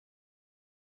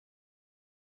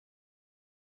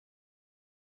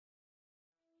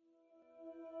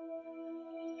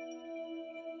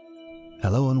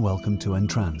Hello and welcome to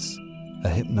EnTrance, a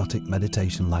hypnotic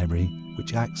meditation library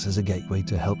which acts as a gateway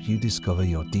to help you discover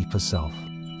your deeper self.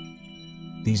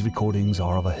 These recordings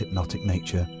are of a hypnotic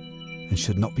nature and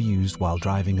should not be used while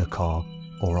driving a car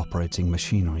or operating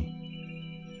machinery.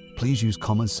 Please use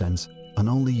common sense and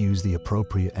only use the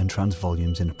appropriate EnTrance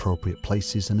volumes in appropriate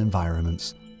places and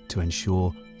environments to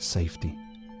ensure safety.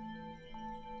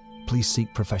 Please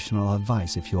seek professional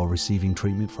advice if you are receiving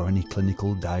treatment for any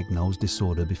clinical diagnosed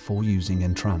disorder before using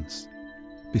EnTrance.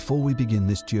 Before we begin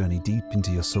this journey deep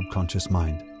into your subconscious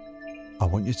mind, I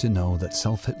want you to know that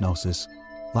self-hypnosis,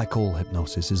 like all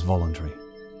hypnosis, is voluntary.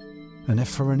 And if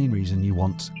for any reason you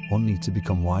want or need to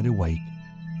become wide awake,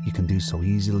 you can do so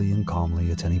easily and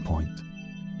calmly at any point.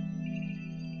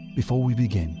 Before we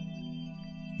begin,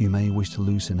 you may wish to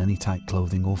loosen any tight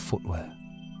clothing or footwear.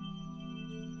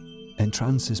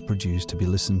 EnTrance is produced to be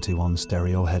listened to on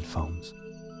stereo headphones.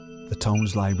 The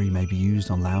tones library may be used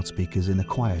on loudspeakers in a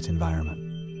quiet environment.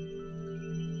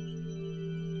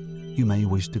 You may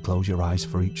wish to close your eyes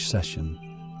for each session,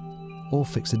 or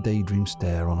fix a daydream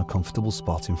stare on a comfortable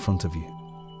spot in front of you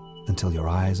until your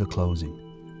eyes are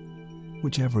closing,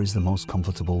 whichever is the most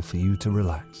comfortable for you to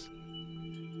relax.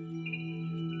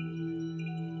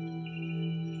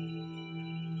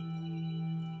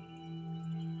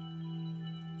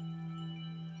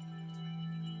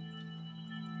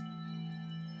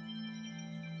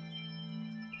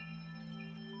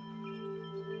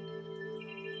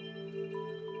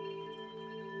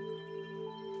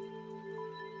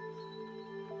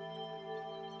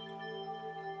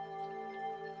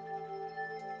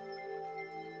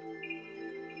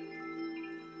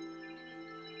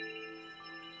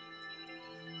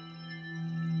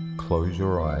 Close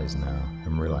your eyes now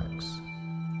and relax,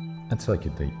 and take a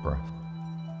deep breath,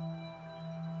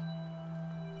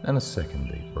 and a second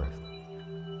deep breath,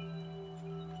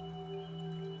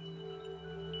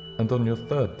 and on your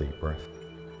third deep breath,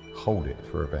 hold it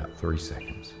for about 3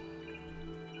 seconds,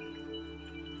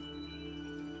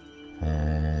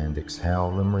 and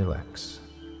exhale and relax.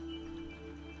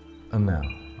 And now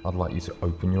I'd like you to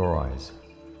open your eyes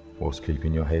whilst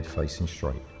keeping your head facing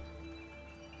straight.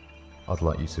 I'd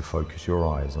like you to focus your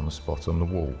eyes on a spot on the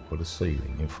wall or the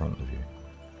ceiling in front of you.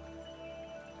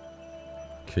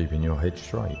 Keeping your head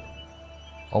straight,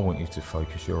 I want you to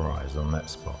focus your eyes on that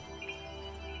spot.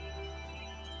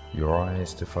 Your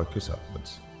eyes to focus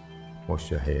upwards whilst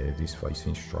your head is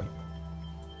facing straight.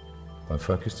 Don't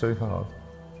focus too hard,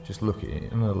 just look at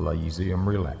it in a lazy and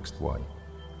relaxed way.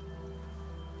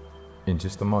 In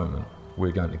just a moment,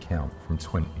 we're going to count from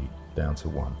 20 down to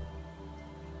 1.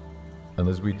 And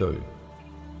as we do,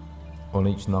 on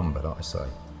each number that I say,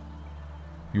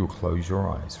 you will close your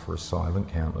eyes for a silent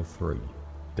count of 3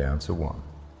 down to 1.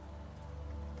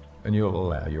 And you'll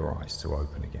allow your eyes to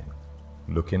open again,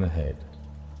 looking ahead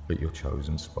at your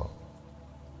chosen spot.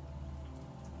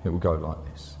 It will go like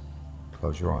this.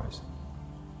 Close your eyes.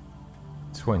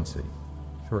 20,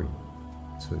 3,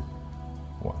 2,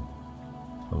 1.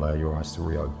 Allow your eyes to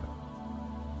reopen.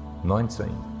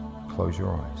 19, close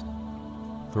your eyes.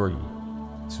 3,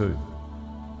 2,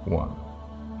 1,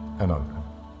 and open,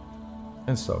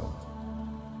 and so on.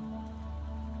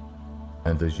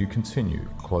 And as you continue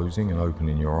closing and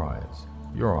opening your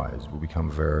eyes will become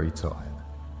very tired.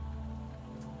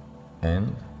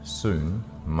 And soon,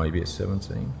 maybe at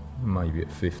 17, maybe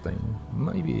at 15,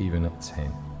 maybe even at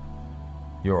 10,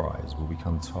 your eyes will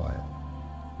become tired,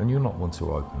 and you'll not want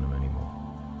to open them anymore.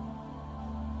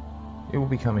 It will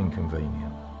become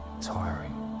inconvenient,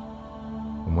 tiring.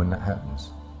 And when that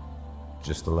happens,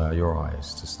 just allow your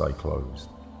eyes to stay closed.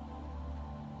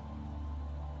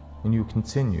 And you'll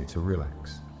continue to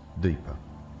relax deeper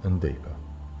and deeper.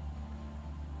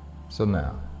 So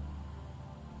now,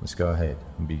 let's go ahead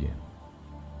and begin.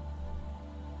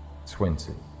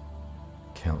 20.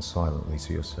 Count silently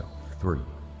to yourself. 3,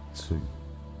 2,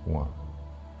 1.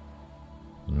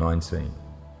 19.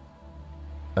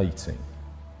 18.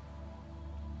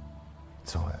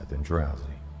 Tired and drowsy.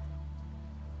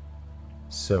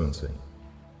 17.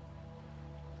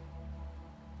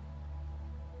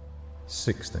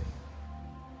 16.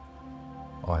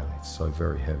 Eyelids so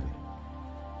very heavy.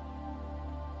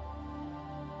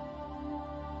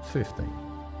 15.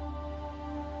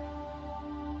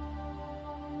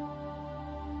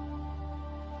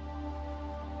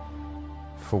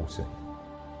 14.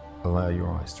 Allow your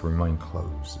eyes to remain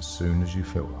closed as soon as you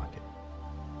feel like it.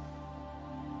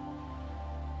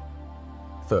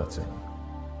 13.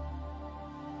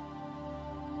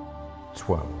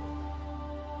 12.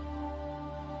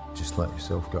 Just let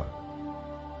yourself go.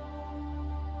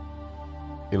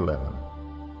 11.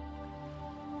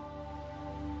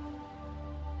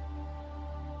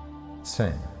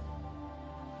 10,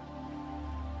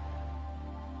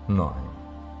 9,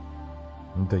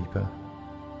 and deeper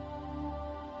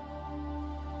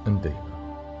and deeper.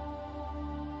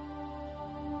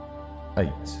 8,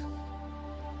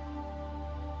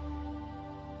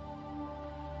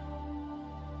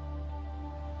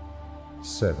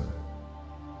 7,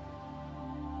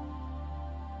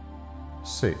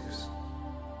 6.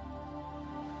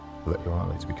 Let your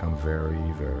eyelids become very,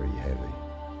 very heavy.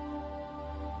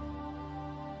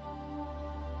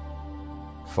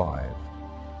 5,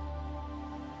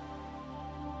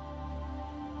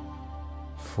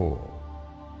 4,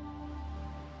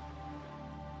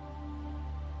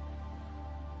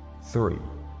 3.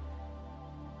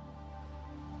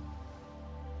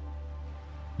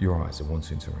 Your eyes are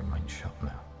wanting to remain shut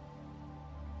now.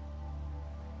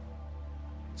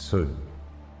 2.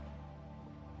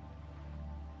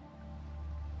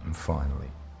 And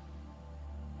finally,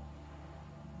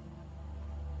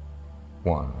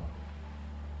 1.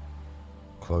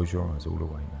 Close your eyes all the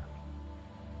way now.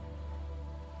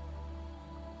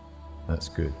 That's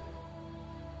good.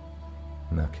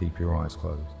 Now keep your eyes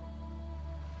closed.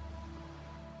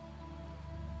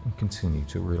 And continue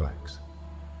to relax.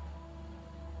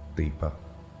 Deeper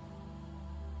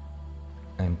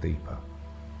and deeper.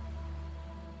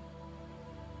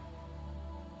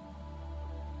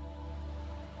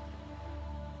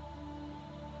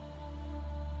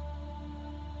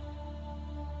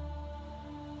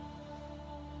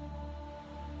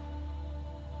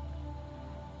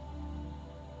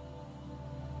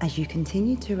 As you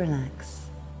continue to relax,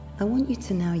 I want you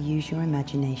to now use your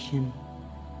imagination.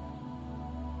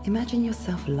 Imagine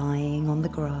yourself lying on the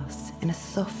grass in a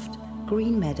soft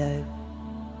green meadow.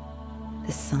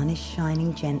 The sun is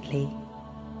shining gently,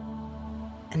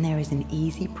 and there is an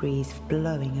easy breeze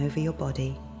blowing over your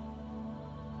body.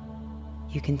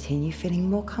 You continue feeling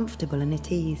more comfortable and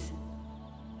at ease.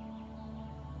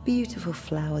 Beautiful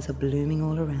flowers are blooming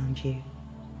all around you.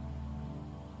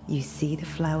 You see the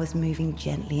flowers moving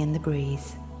gently in the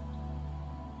breeze.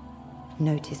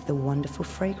 Notice the wonderful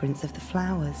fragrance of the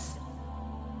flowers.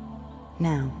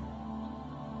 Now,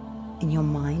 in your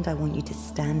mind, I want you to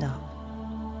stand up.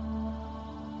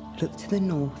 Look to the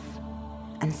north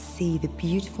and see the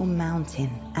beautiful mountain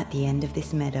at the end of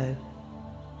this meadow.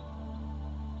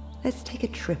 Let's take a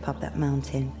trip up that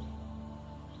mountain.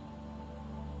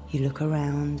 You look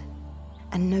around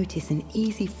and notice an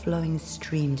easy flowing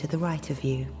stream to the right of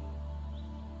you.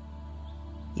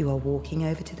 You are walking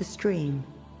over to the stream.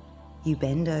 You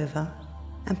bend over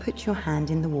and put your hand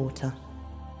in the water.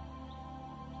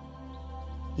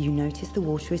 You notice the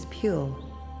water is pure,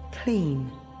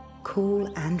 clean, cool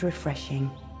and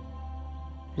refreshing.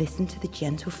 Listen to the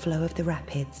gentle flow of the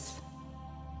rapids.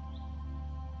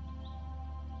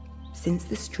 Since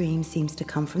the stream seems to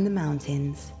come from the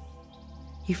mountains,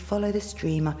 you follow the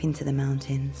stream up into the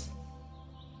mountains.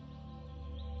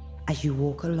 As you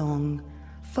walk along,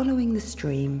 following the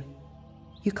stream,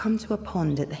 you come to a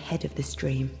pond at the head of the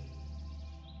stream.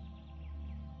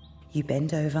 You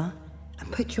bend over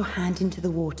and put your hand into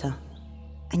the water,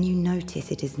 and you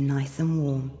notice it is nice and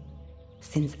warm,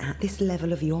 since at this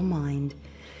level of your mind,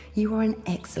 you are an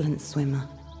excellent swimmer.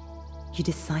 You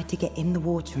decide to get in the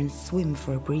water and swim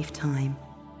for a brief time.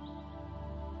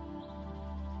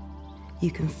 You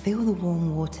can feel the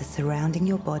warm water surrounding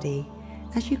your body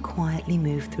as you quietly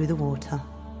move through the water.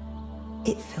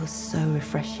 It feels so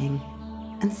refreshing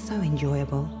and so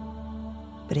enjoyable,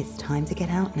 but it's time to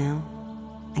get out now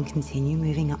and continue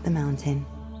moving up the mountain.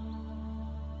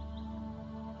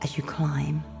 As you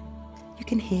climb, you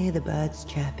can hear the birds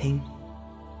chirping.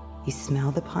 You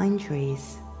smell the pine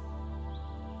trees.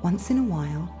 Once in a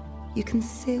while, you can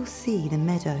still see the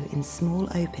meadow in small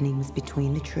openings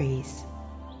between the trees.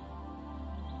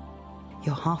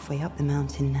 You're halfway up the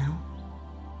mountain now.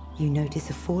 You notice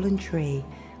a fallen tree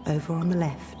over on the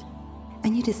left,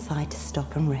 and you decide to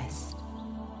stop and rest.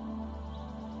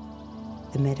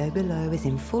 The meadow below is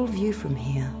in full view from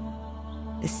here.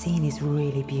 The scene is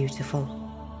really beautiful.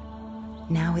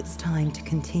 Now it's time to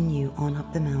continue on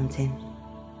up the mountain.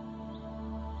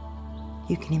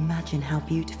 You can imagine how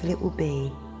beautiful it will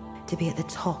be to be at the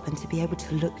top and to be able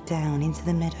to look down into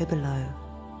the meadow below.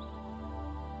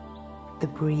 The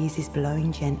breeze is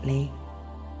blowing gently,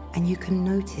 and you can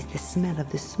notice the smell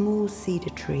of the small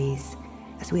cedar trees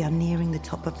as we are nearing the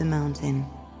top of the mountain.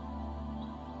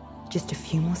 Just a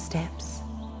few more steps,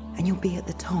 and you'll be at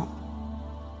the top.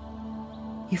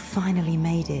 You finally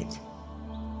made it.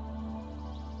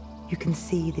 You can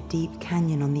see the deep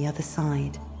canyon on the other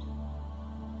side.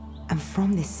 And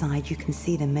from this side, you can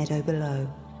see the meadow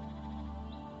below.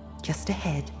 Just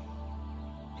ahead,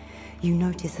 you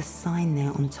notice a sign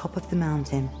there on top of the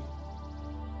mountain.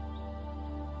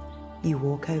 You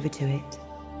walk over to it,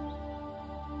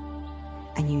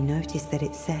 and you notice that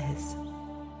it says,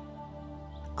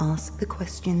 "Ask the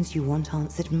questions you want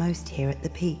answered most here at the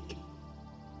peak."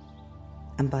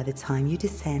 And by the time you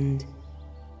descend,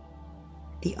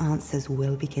 the answers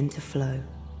will begin to flow.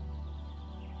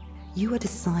 You are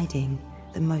deciding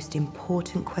the most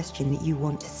important question that you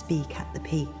want to speak at the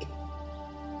peak.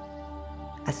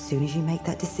 As soon as you make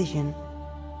that decision,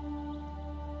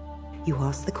 you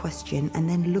ask the question and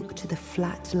then look to the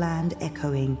flat land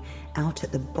echoing out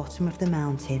at the bottom of the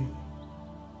mountain,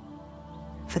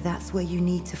 for that's where you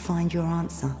need to find your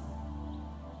answer.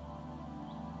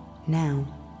 Now,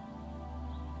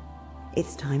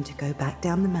 it's time to go back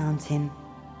down the mountain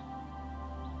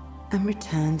and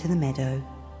return to the meadow.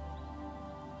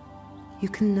 You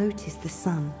can notice the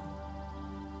sun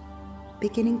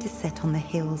beginning to set on the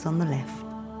hills on the left.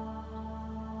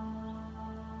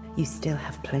 You still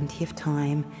have plenty of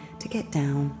time to get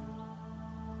down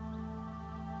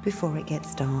before it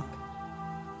gets dark.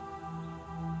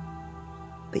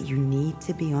 But you need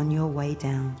to be on your way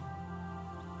down.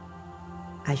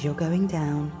 As you're going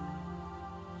down,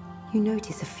 you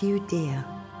notice a few deer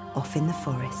off in the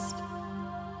forest.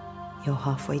 You're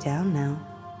halfway down now.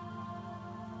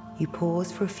 You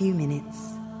pause for a few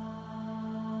minutes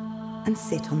and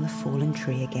sit on the fallen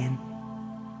tree again.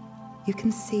 You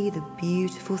can see the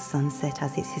beautiful sunset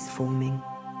as it is forming.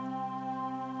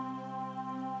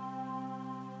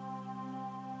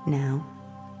 Now,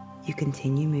 you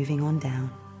continue moving on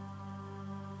down.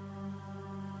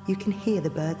 You can hear the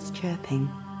birds chirping.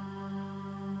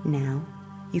 Now,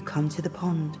 you come to the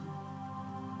pond,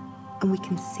 and we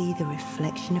can see the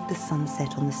reflection of the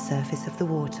sunset on the surface of the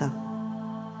water.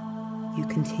 You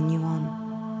continue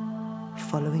on,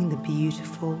 following the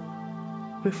beautiful,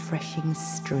 refreshing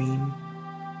stream.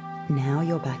 Now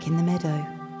you're back in the meadow,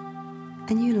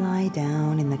 and you lie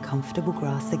down in the comfortable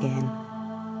grass again.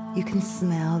 You can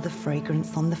smell the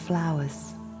fragrance on the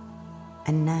flowers,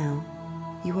 and now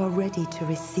you are ready to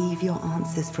receive your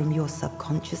answers from your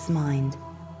subconscious mind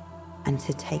and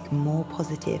to take more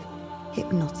positive,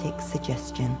 hypnotic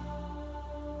suggestion.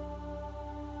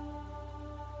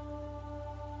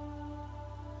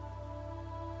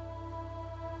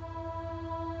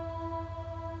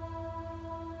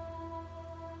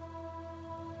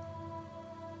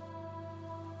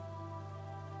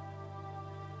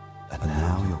 And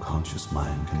now your conscious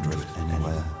mind can drift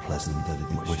anywhere pleasant that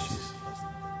it wishes,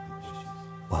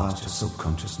 whilst your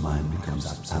subconscious mind becomes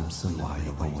absolutely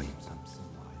awake.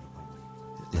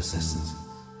 It listens,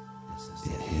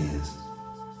 it hears,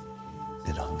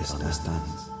 it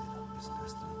understands,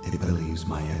 it believes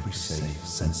my every safe,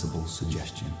 sensible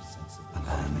suggestion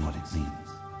and what it means.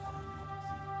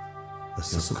 The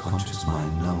subconscious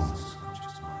mind knows,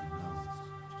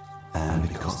 and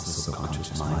because the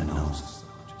subconscious mind knows,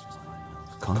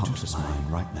 the conscious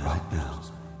mind right now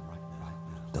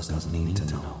doesn't need to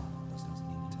know.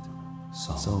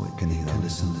 So it can either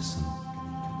listen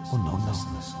or not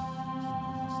listen.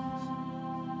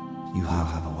 You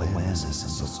have awareness of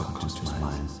the subconscious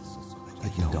mind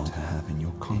that you don't have in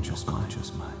your conscious mind.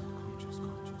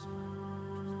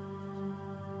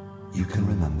 You can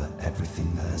remember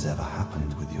everything that has ever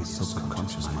happened with your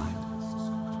subconscious mind.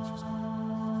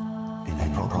 And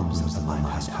any problems that the mind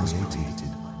has created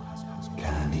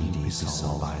can indeed be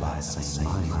solved by that same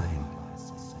mind.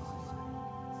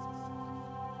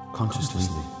 Consciously,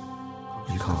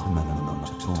 you can't remember much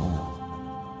at all.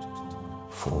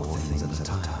 4 things at a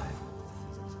time.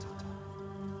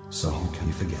 So you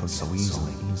can forget so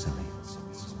easily.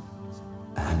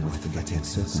 And with forgetting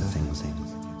certain things,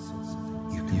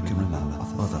 you can remember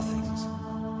other things.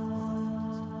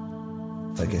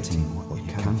 Forgetting what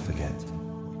you can forget,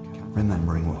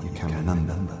 remembering what you can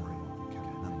remember.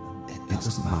 It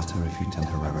doesn't matter if you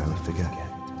temporarily forget,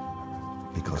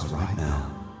 because right now,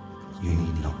 you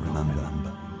need not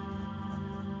remember,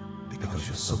 because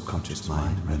your subconscious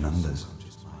mind remembers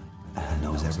and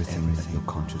knows everything that your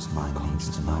conscious mind needs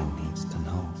to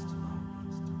know.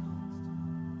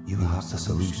 You have the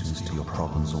solutions to your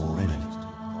problems already.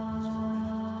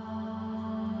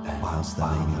 And whilst there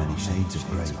may be many shades of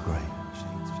grey,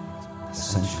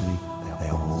 essentially they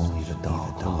are all either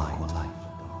dark or light.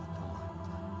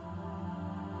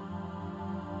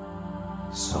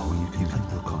 So you can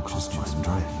let your conscious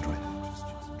mind drift,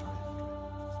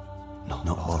 not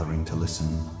bothering to listen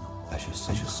as your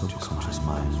subconscious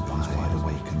mind becomes wide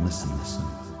awake and listens,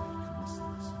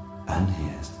 and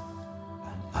hears,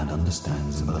 and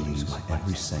understands and believes my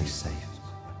every safe,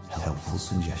 helpful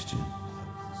suggestion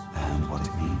and what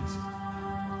it means.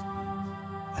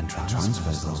 and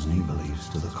transfers those new beliefs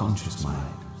to the conscious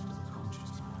mind,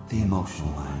 the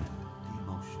emotional mind,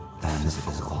 and the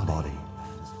physical body,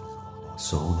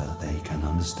 so that they can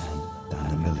understand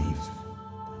and believe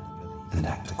and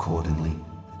act accordingly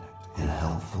in a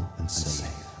helpful and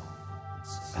safe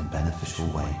and beneficial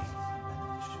way.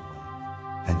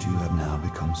 And you have now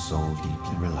become so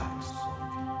deeply relaxed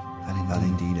that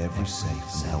indeed every safe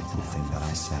and helpful thing that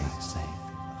I say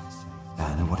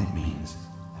and what it means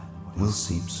will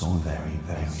seep so very,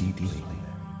 very deeply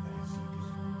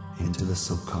into the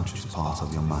subconscious part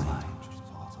of your mind,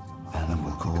 and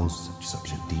will cause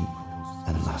such a deep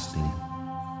and lasting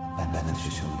and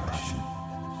beneficial impression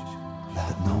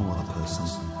that no other person,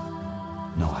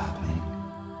 no happening,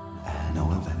 and no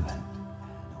event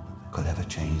could ever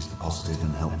change the positive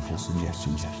and helpful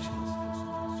suggestions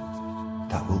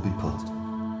that will be put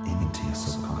into your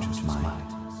subconscious mind.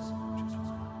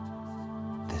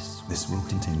 This will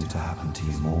continue to happen to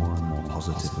you more and more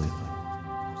positively,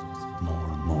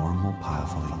 more and more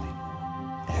powerfully,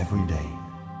 every day,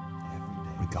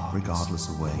 regardless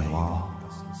of where you are,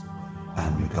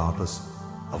 and regardless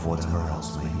of whatever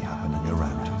else may be happening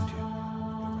around you.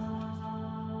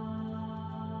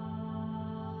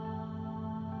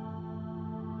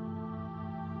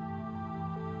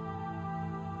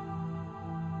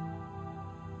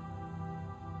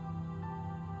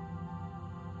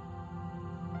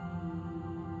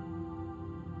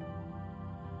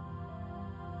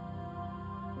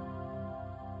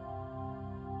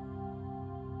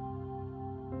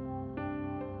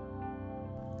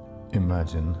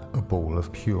 Imagine a ball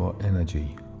of pure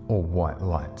energy or white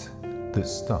light that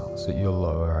starts at your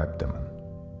lower abdomen.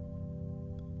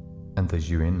 And as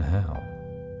you inhale,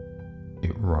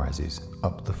 it rises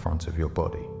up the front of your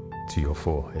body to your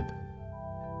forehead.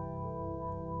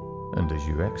 And as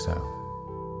you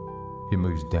exhale, it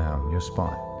moves down your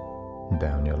spine,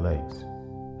 down your legs,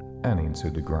 and into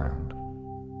the ground.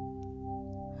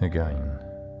 Again,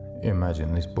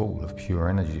 imagine this ball of pure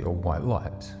energy or white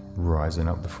light rising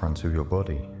up the front of your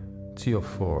body to your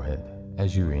forehead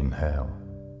as you inhale.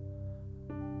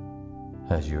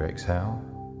 As you exhale,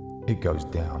 it goes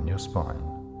down your spine,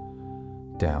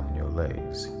 down your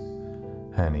legs,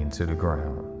 and into the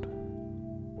ground.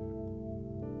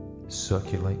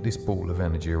 Circulate this ball of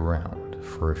energy around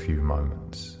for a few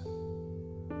moments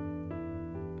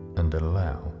and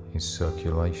allow its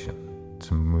circulation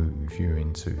to move you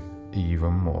into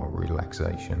even more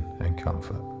relaxation and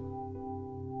comfort.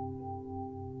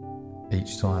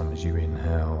 Each time as you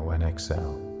inhale and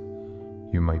exhale,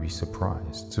 you may be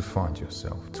surprised to find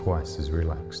yourself twice as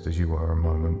relaxed as you were a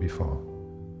moment before,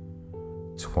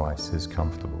 twice as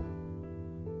comfortable,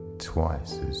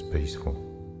 twice as peaceful.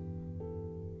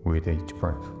 With each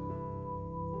breath,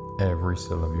 every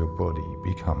cell of your body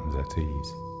becomes at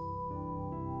ease.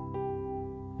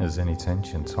 As any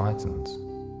tension tightens,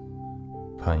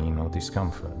 pain or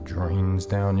discomfort drains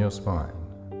down your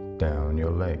spine, down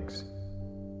your legs,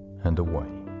 and away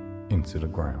into the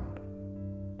ground.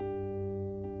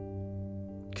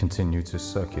 Continue to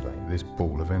circulate this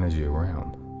ball of energy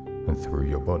around and through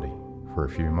your body for a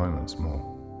few moments more.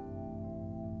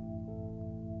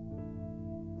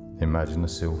 Imagine a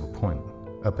silver point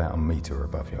about a meter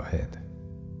above your head.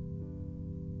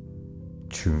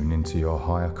 Tune into your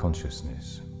higher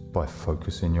consciousness by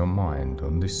focusing your mind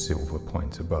on this silver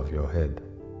point above your head.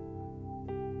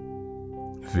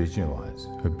 Visualize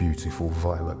a beautiful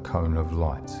violet cone of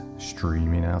light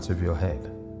streaming out of your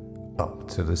head up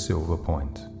to the silver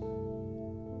point.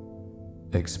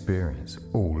 Experience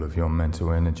all of your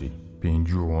mental energy being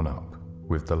drawn up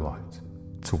with the light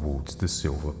towards the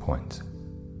silver point.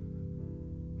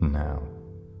 Now,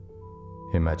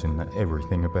 imagine that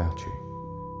everything about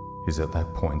you is at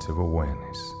that point of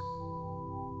awareness.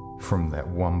 From that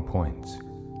one point,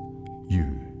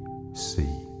 you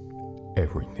see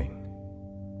everything.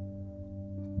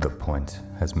 The point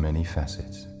has many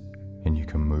facets, and you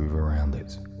can move around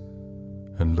it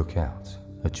and look out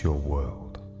at your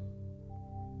world.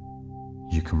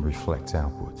 You can reflect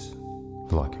outwards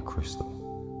like a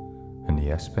crystal, and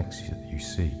the aspects that you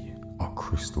see are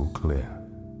crystal clear.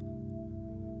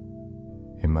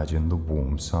 Imagine the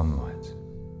warm sunlight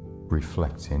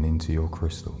reflecting into your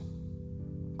crystal,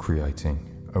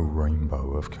 creating a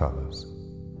rainbow of colours.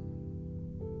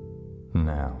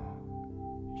 Now,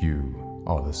 you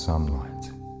are the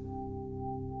sunlight.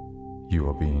 You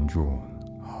are being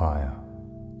drawn higher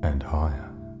and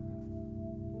higher.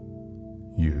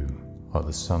 You are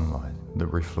the sunlight that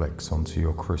reflects onto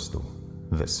your crystal,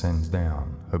 that sends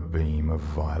down a beam of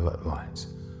violet light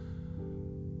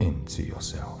into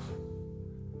yourself.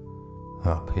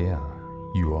 Up here,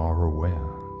 you are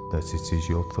aware that it is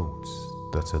your thoughts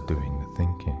that are doing the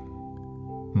thinking,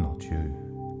 not you.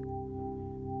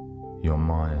 Your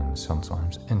mind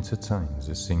sometimes entertains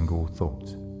a single thought,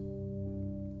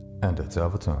 and at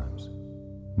other times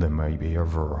there may be a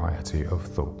variety of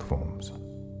thought forms,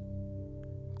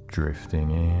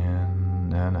 drifting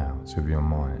in and out of your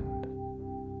mind.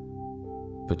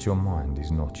 But your mind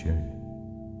is not you.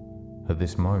 At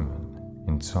this moment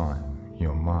in time,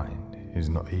 your mind is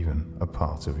not even a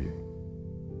part of you.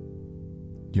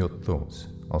 Your thoughts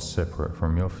are separate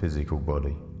from your physical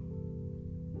body.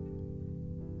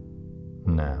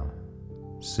 Now,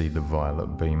 see the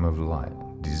violet beam of light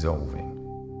dissolving.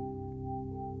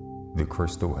 The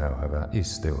crystal, however, is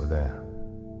still there.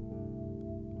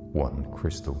 One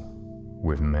crystal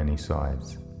with many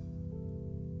sides,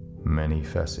 many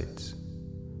facets,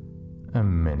 and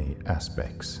many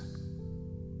aspects.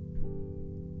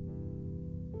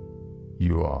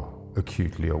 You are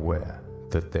acutely aware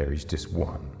that there is just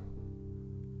one.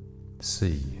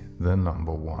 See the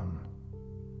number one.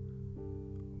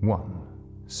 One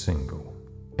single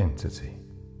entity.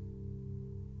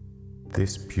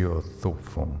 This pure thought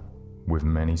form with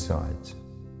many sides,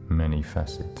 many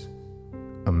facets,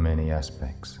 and many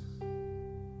aspects.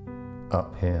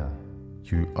 Up here,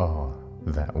 you are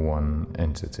that one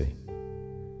entity,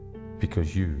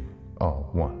 because you are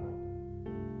one,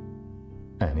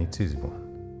 and it is one,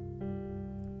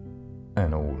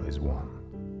 and all is one.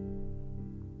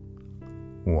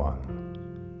 One.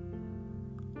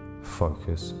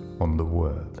 Focus on the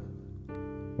word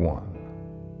one.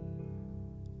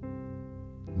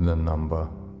 The number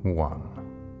one.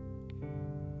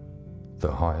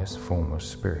 The highest form of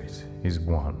spirit is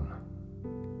one,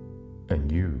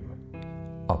 and you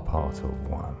are part of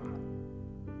one.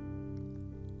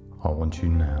 I want you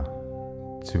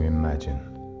now to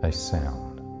imagine a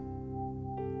sound,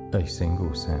 a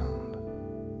single sound.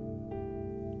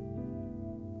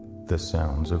 The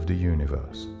sounds of the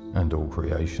universe and all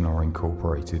creation are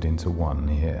incorporated into one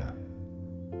here.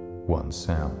 One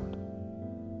sound,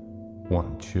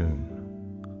 one tune,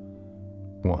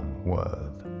 one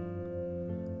word,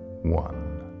 one.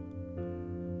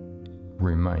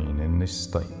 Remain in this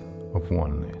state of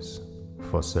oneness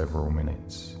for several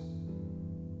minutes.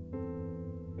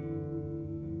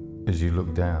 As you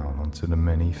look down onto the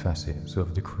many facets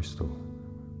of the crystal,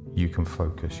 you can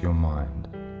focus your mind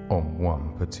on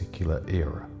one particular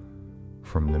era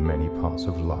from the many parts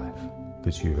of life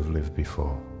that you have lived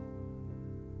before.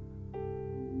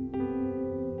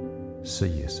 See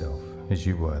yourself as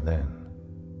you were then,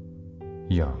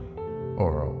 young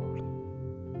or old,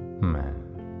 man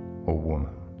or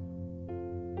woman,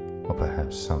 or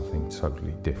perhaps something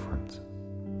totally different.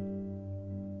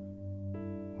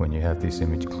 When you have this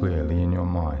image clearly in your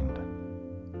mind,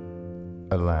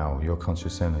 allow your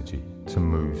conscious energy to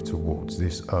move towards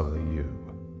this other you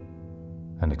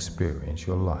and experience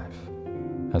your life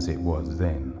as it was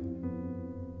then.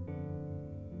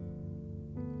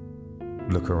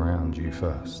 Look around you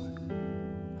first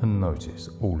and notice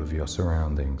all of your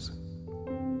surroundings.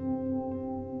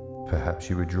 Perhaps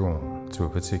you were drawn to a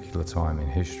particular time in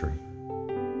history,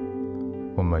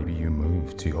 or maybe you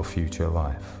moved to your future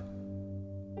life.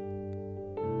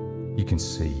 You can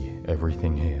see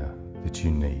everything here that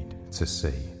you need to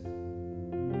see.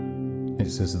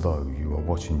 It's as though you are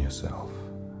watching yourself,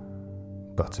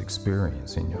 but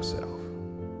experiencing yourself,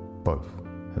 both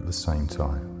at the same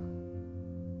time.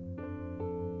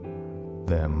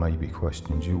 There may be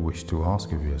questions you wish to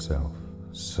ask of yourself,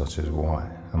 such as why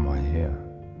am I here?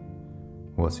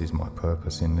 What is my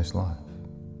purpose in this life?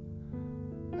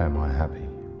 Am I happy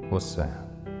or sad?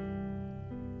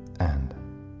 And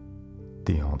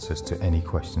the answers to any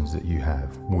questions that you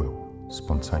have will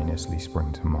spontaneously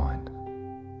spring to mind.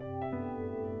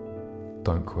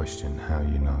 Don't question how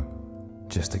you know,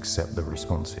 just accept the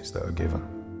responses that are given.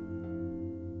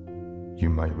 You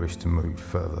may wish to move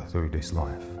further through this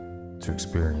life, to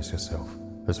experience yourself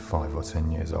as 5 or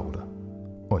 10 years older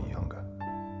or younger.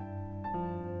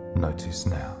 Notice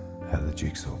now how the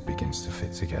jigsaw begins to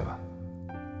fit together.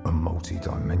 A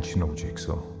multi-dimensional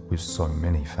jigsaw with so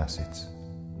many facets,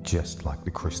 just like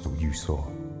the crystal you saw.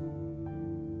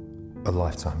 A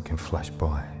lifetime can flash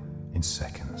by in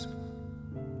seconds,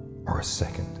 or a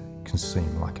second can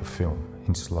seem like a film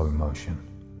in slow motion.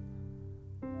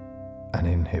 And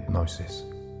in hypnosis,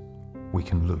 we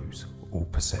can lose all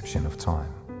perception of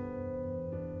time.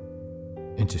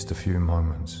 In just a few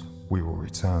moments, we will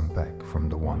return back from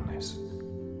the oneness,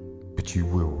 but you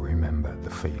will remember the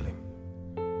feeling.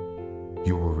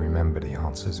 You will remember the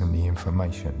answers and the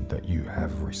information that you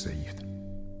have received.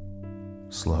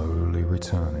 Slowly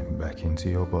returning back into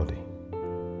your body,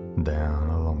 down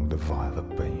along the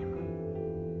violet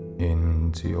beam,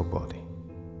 into your body,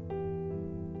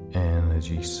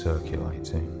 energy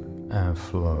circulating and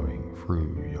flowing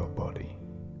through your body,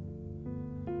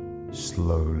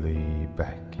 slowly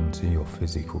back into your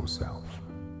physical self.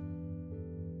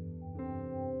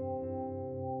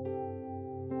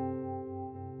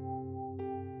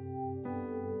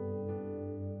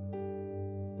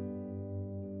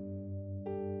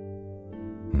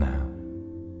 Now,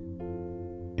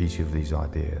 each of these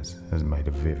ideas has made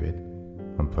a vivid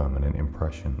and permanent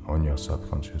impression on your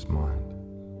subconscious mind.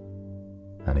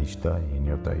 And each day in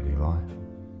your daily life,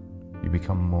 you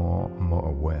become more and more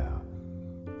aware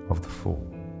of the full,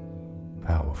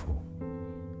 powerful,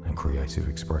 and creative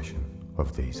expression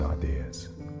of these ideas.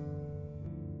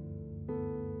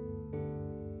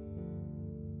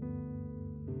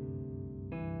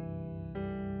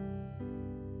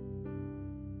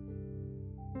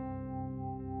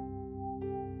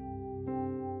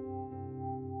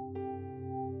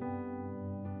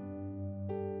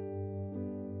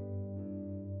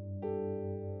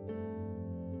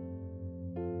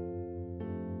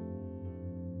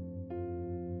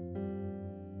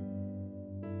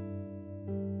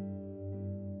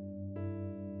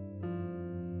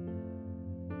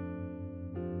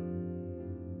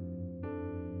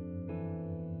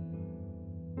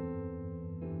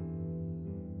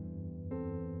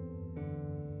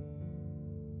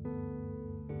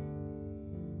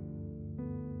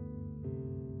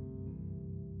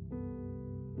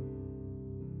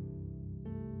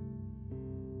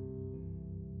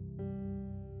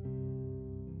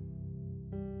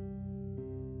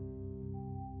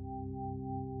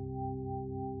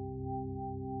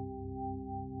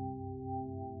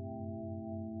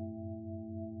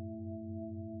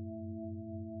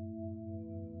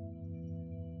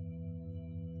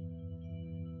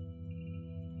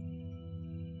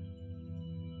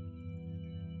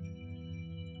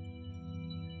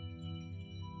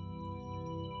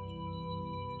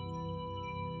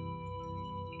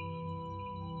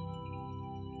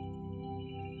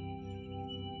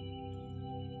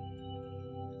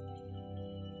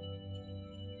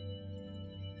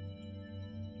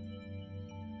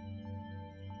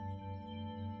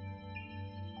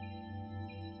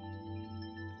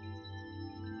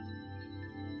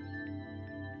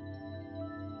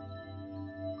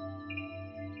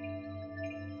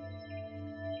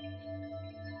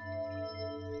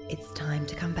 It's time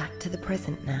to come back to the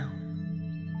present now,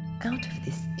 out of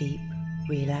this deep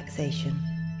relaxation.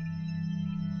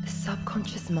 The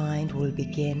subconscious mind will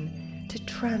begin to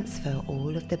transfer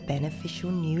all of the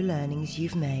beneficial new learnings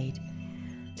you've made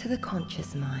to the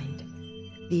conscious mind,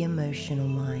 the emotional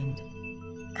mind,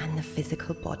 and the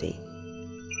physical body.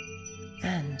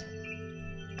 And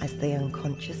as the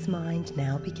unconscious mind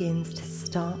now begins to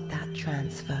start that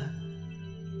transfer,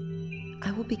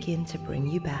 I will begin to bring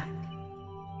you back.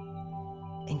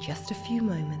 In just a few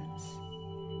moments,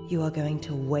 you are going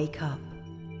to wake up.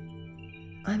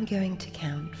 I'm going to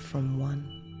count from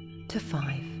 1 to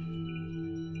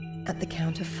 5. At the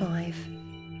count of 5,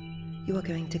 you are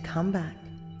going to come back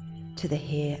to the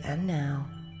here and now,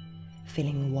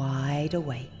 feeling wide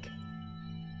awake,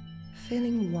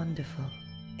 feeling wonderful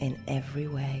in every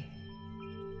way,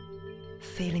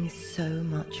 feeling so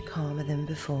much calmer than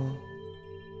before.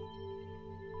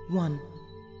 1.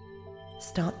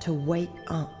 Start to wake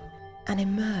up and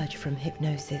emerge from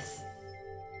hypnosis.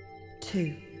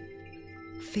 2.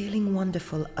 Feeling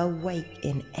wonderful, awake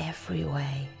in every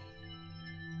way.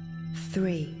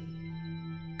 3.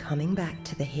 Coming back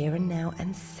to the here and now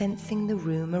and sensing the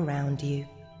room around you.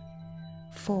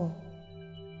 4.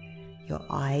 Your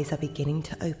eyes are beginning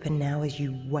to open now as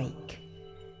you wake.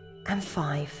 And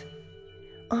 5.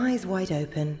 Eyes wide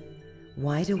open,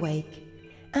 wide awake,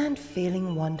 and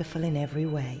feeling wonderful in every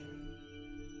way.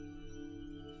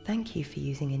 Thank you for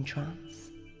using EnTrance.